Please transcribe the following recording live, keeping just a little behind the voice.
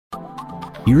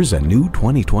Here's a new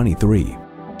 2023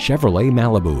 Chevrolet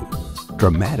Malibu.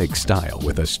 Dramatic style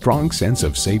with a strong sense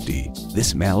of safety.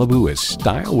 This Malibu is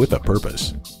style with a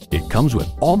purpose. It comes with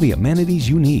all the amenities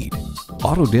you need.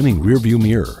 Auto-dimming rearview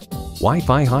mirror,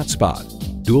 Wi-Fi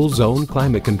hotspot, dual-zone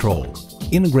climate control,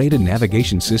 integrated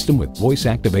navigation system with voice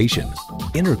activation,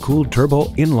 intercooled turbo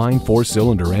inline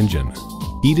 4-cylinder engine,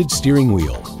 heated steering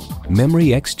wheel,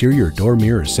 memory exterior door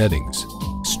mirror settings,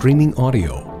 streaming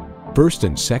audio, first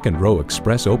and second row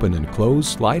express open and close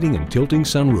sliding and tilting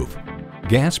sunroof,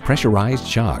 gas pressurized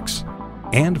shocks,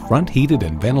 and front heated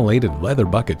and ventilated leather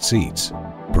bucket seats.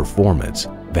 Performance,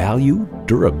 value,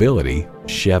 durability,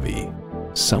 Chevy.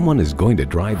 Someone is going to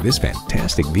drive this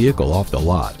fantastic vehicle off the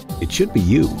lot. It should be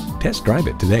you. Test drive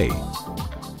it today.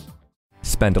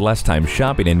 Spend less time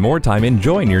shopping and more time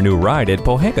enjoying your new ride at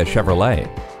Pohanka Chevrolet.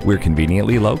 We're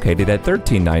conveniently located at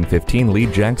 13915 Lee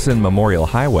Jackson Memorial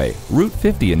Highway, Route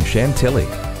 50 in Chantilly.